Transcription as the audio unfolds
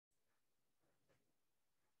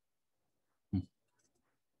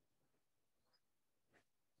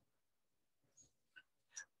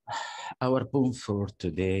Our poem for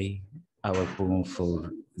today, our poem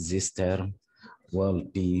for this term will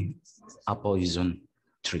be a poison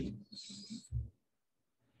tree.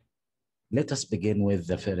 Let us begin with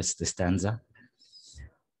the first stanza.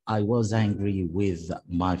 I was angry with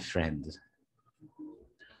my friend.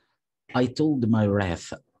 I told my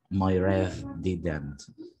wrath did end.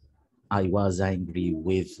 I was angry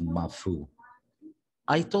with my fool.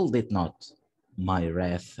 I told it not, my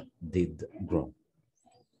wrath did grow.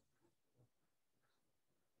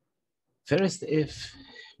 First, if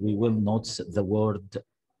we will notice the word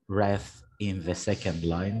wrath in the second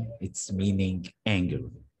line, it's meaning anger.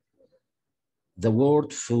 The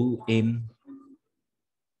word fool in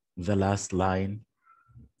the last line,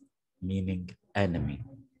 meaning enemy.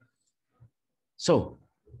 So,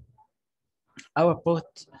 our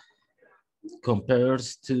poet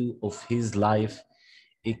compares two of his life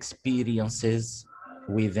experiences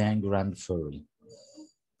with anger and fury.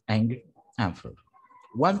 Anger and fury.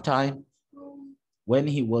 One time, when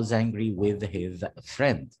he was angry with his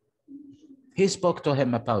friend, he spoke to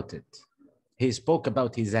him about it. He spoke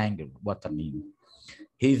about his anger, what I mean.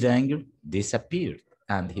 His anger disappeared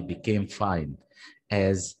and he became fine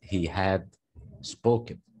as he had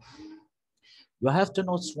spoken. You have to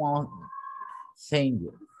notice one thing,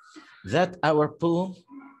 that our poem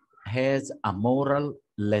has a moral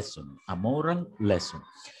lesson,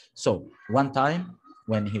 So one time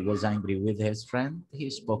when he was angry with his friend, he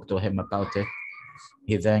spoke to him about it.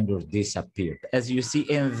 His anger disappeared. As you see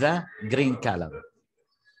in the green color,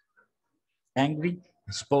 angry,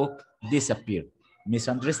 spoke, disappeared.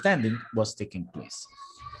 Misunderstanding was taking place.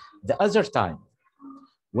 The other time,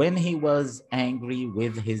 when he was angry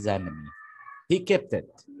with his enemy, he kept it.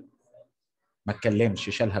 ما اتكلمش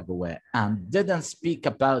شالها جواه and didn't speak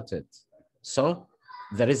about it. So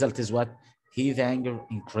the result is what? His anger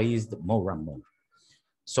increased more and more.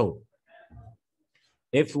 So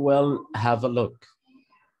if we'll have a look,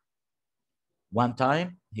 one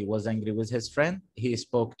time he was angry with his friend, he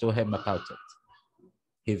spoke to him about it.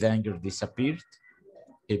 His anger disappeared,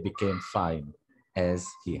 he became fine as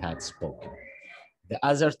he had spoken. The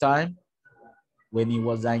other time, when he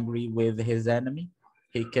was angry with his enemy,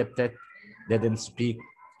 he kept it, didn't speak,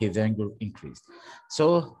 his anger increased.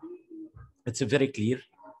 So it's very clear.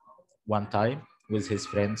 One time with his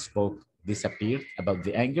friend spoke, disappeared about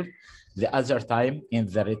the anger. The other time in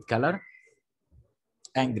the red color,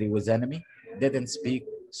 angry with enemy, didn't speak,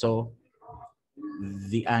 so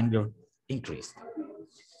the anger increased.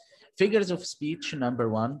 Figures of speech, number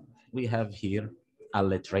one, we have here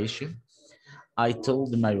alliteration. I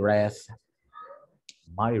told my wrath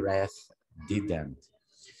didn't.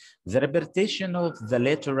 The repetition of the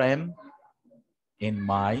letter M in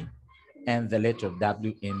my and the letter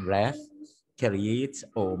W in wrath creates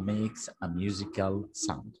or makes a musical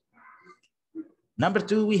sound. Number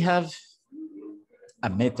two, we have a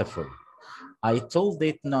metaphor. I told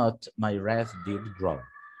it not, my wrath did grow.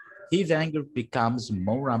 His anger becomes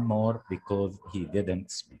more and more because he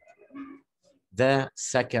didn't speak. The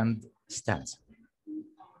second stanza.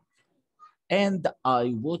 And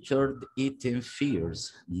I watered it in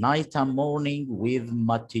fears, night and morning with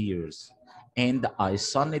my tears. And I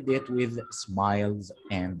sunned it with smiles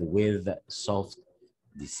and with soft,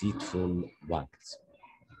 deceitful words.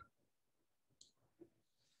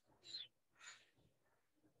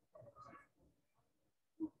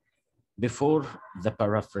 Before the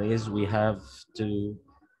paraphrase, we have to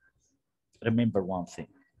remember one thing.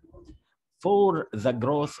 For the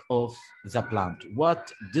growth of the plant,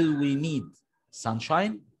 what do we need?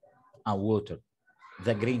 Sunshine and water.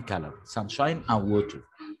 The green color, sunshine and water.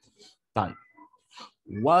 Time.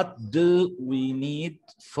 What do we need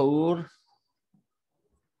for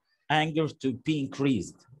anger to be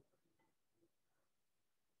increased?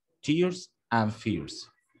 Tears and fears.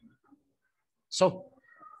 So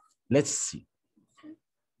let's see.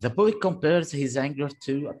 The poet compares his anger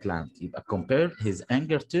to a plant. Compare his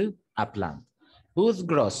anger to a plant whose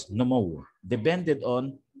growth, no more, depended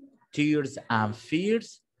on tears and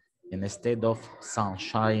fears instead of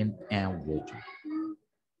sunshine and water.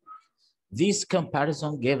 This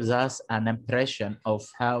comparison gives us an impression of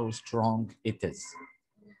how strong it is.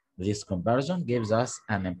 This comparison gives us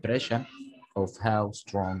an impression of how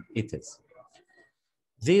strong it is.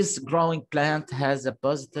 This growing plant has a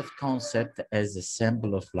positive concept as a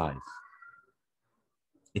symbol of life.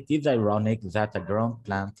 It is ironic that a growing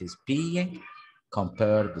plant is being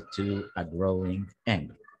compared to a growing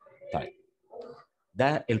anger. طيب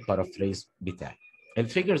ده البارaphrase بتاعي.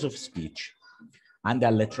 الfigures of speech and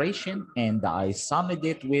alliteration, and I summed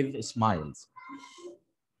it with smiles.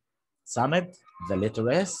 Summed the letter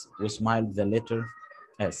S, we smiled the letter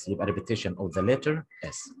S يبقى repetition of the letter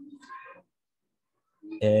S.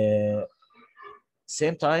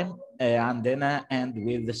 Same time عندنا and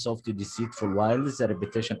with the soft deceitful whiles, the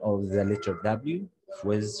repetition of the letter W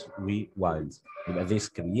with we whiles. يبقى this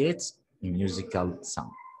creates a musical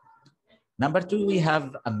sound. Number 2, we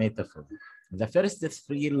have a metaphor. The first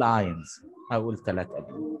 3 lines أول 3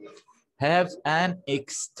 أجمل have an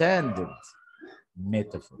extended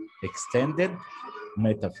metaphor. Extended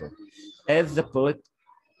metaphor. As the poet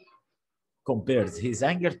compares his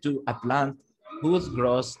anger to a plant whose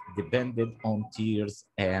growth depended on tears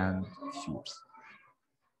and fears.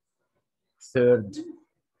 Third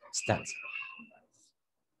stanza.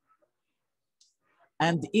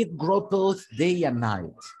 And it grew both day and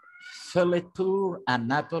night, fill it poor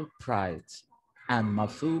and apple pride, and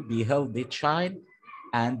Mafu beheld it shine,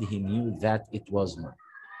 and he knew that it was mine.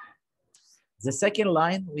 The second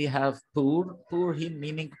line we have poor, poor him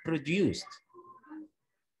meaning produced.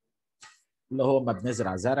 اللي هو ما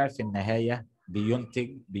بنزرع زرع في النهاية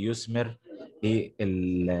بينتج بيثمر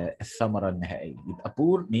الثمرة النهائية. يبقى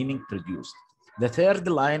poor meaning produced. The third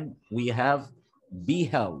line we have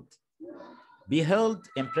beheld. Beheld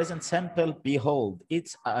in present simple behold.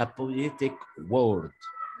 It's a poetic word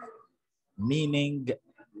meaning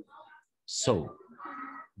so.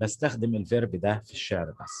 بستخدم الفيرب ده في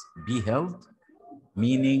الشعر بس. Beheld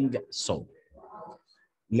meaning so.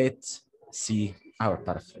 Let's see our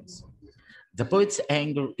paraphrase. The poet's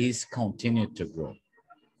anger is continued to grow.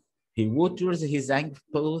 He waters his anger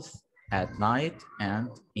both at night and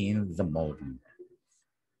in the morning.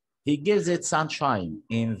 He gives it sunshine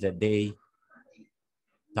in the daytime.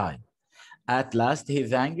 At last,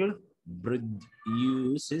 his anger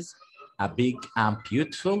produces a big and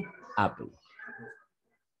beautiful apple.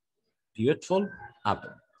 Beautiful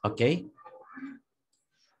apple, okay?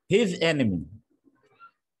 His enemy,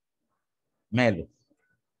 Melo,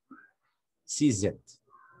 sees it,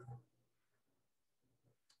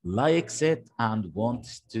 likes it, and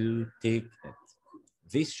wants to take it.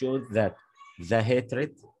 This shows that the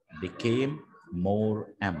hatred became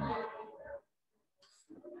more and more.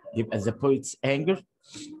 As the poet's anger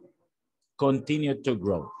continued to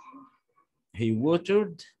grow, he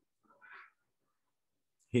watered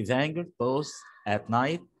his anger both at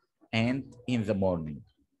night and in the morning.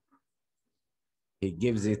 He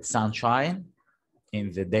gives it sunshine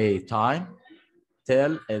in the daytime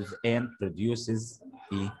till the end produces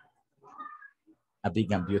a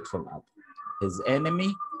big and beautiful apple. His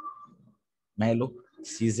enemy, Melo,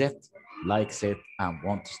 sees it, likes it, and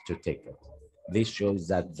wants to take it. This shows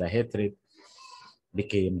that the hatred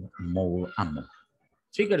became more and more.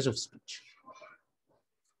 Figures of speech.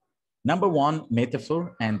 Number 1,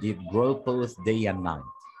 metaphor, and it grow both day and night.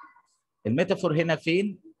 الميتافور هنا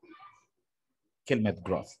فين؟ كلمة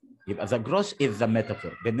growth. يبقى the growth is the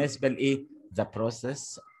metaphor. بالنسبة لإيه؟ The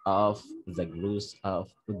process of the growth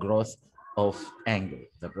of anger.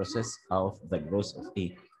 The process of the growth of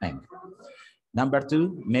anger. Number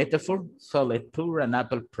 2, metaphor, fill it poor an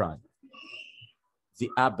apple pride. The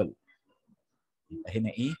apple.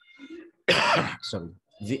 هنا إيه؟ Sorry,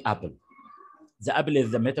 the apple. The apple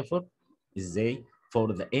is the metaphor إزاي?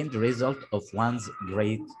 For the end result of one's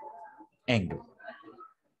great anger.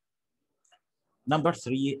 Number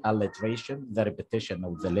 3, alliteration, the repetition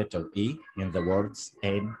of the letter E in the words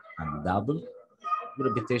N and double. The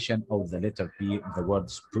repetition of the letter P in the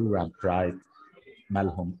words poor and pride.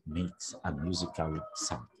 Malhum makes a musical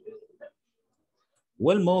sound.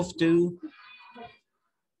 We'll move to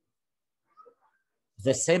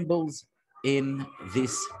the symbols in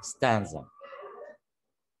this stanza.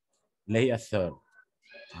 اللي هي third.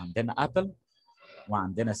 عندنا apple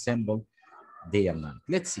وعندنا symbol day and night.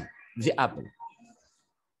 Let's see. The apple.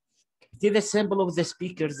 It is the symbol of the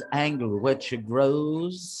speaker's anger, which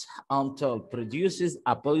grows until produces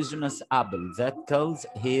a poisonous apple that kills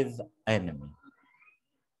his enemy.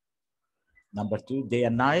 Number 2, day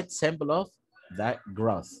and night, symbol of the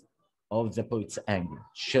growth of the poet's anger,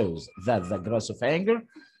 shows that the growth of anger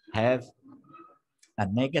has a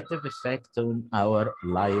negative effect on our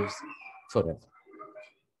lives forever.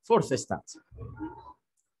 Fourth stanza.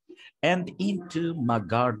 And into my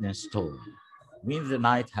garden stole, when the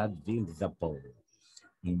night had veiled the pole.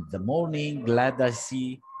 In the morning, glad I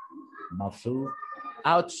see my food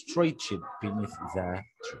outstretched beneath the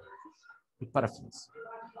tree. Paraphrase.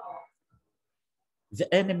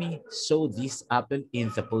 The enemy saw this apple in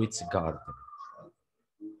the poet's garden.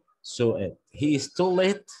 Saw it. He stole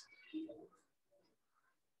it.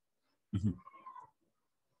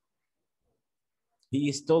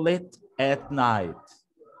 He stole it at night,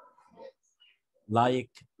 like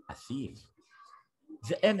a thief.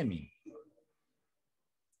 The enemy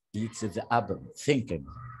eats the apple, thinking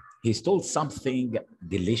he stole something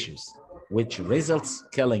delicious, which results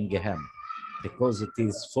killing him because it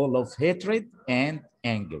is full of hatred and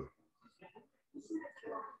anger.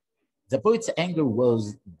 The poet's anger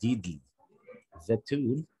was deadly. The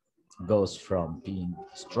tool goes from being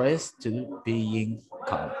stressed to being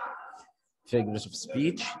calm. Figures of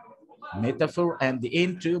speech, metaphor, and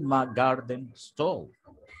into my garden stall.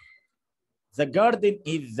 The garden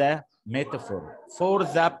is the metaphor for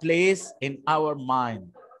the place in our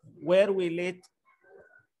mind where we let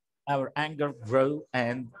our anger grow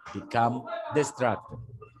and become distracted.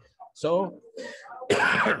 So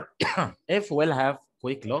if we'll have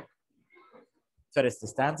quick look, first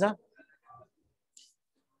stanza,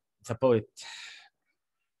 the poet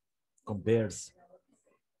compares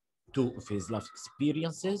two of his life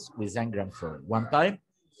experiences with anger and fear. One time,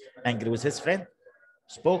 angry with his friend,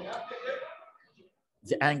 spoke,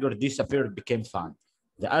 the anger disappeared, became fine.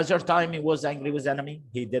 The other time he was angry with enemy,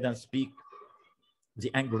 he didn't speak,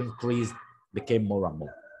 the anger increased, became more and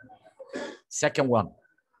more. Second one,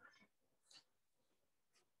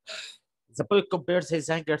 the poet compares his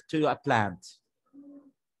anger to a plant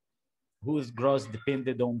whose growth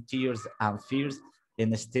depended on tears and fears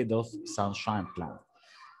instead of sunshine plant.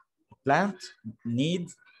 Plant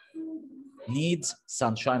needs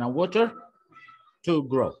sunshine and water to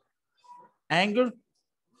grow. Anger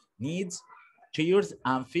needs tears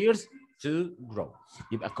and fears to grow.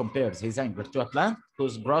 يبقى compares his anger to a plant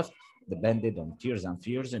whose growth depended on tears and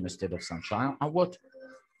fears instead of sunshine and water.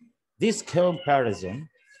 This comparison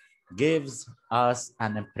gives us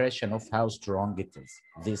an impression of how strong it is.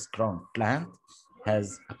 This strong plant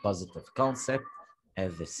has a positive concept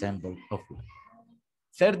as the symbol of life.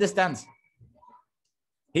 Third stanza.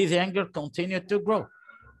 His anger continued to grow.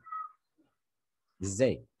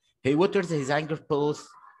 ازاي؟ He waters his anger both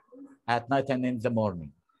at night and in the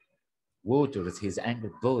morning. Waters his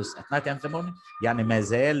anger both at night and in the morning. يعني ما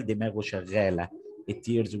زال دماغه شغالة.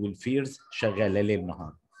 التيرز والفيرز شغالة ليل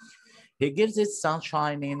نهار. He gives it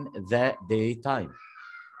sunshine in the daytime.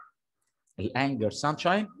 الانجر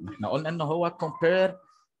sunshine احنا قلنا انه هو compare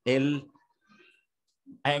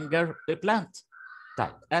anger ببلانت.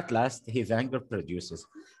 طيب at last his anger produces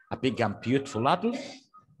a big and beautiful apple.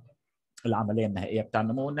 العمليه النهائيه بتاع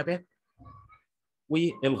نمو النبات.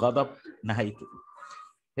 والغضب نهايته.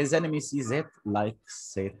 His enemy sees it,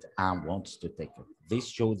 likes it, and wants to take it. This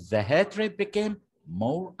shows the hatred became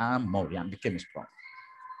more and more, يعني became strong.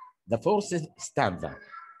 The fourth stanza.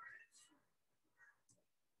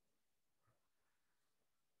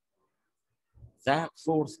 The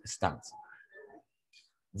fourth stanza.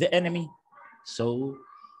 The enemy saw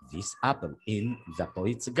this apple in the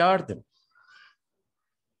poet's garden.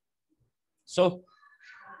 So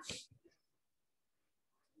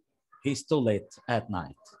he stole it at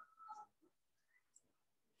night.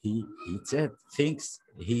 He eats it, thinks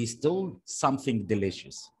he stole something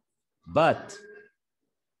delicious, but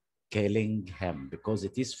killing him because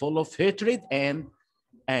it is full of hatred and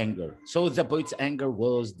anger. So the poet's anger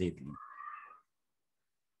was deadly.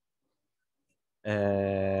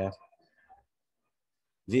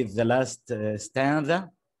 This is the last stanza.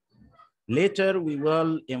 Later, we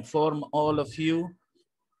will inform all of you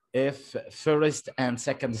if first and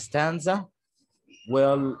second stanza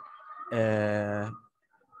will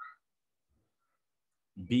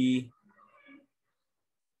be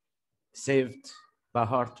saved by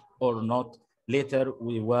heart or not. Later,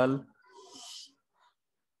 we will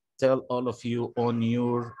tell all of you on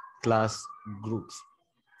your class groups.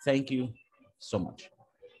 Thank you so much.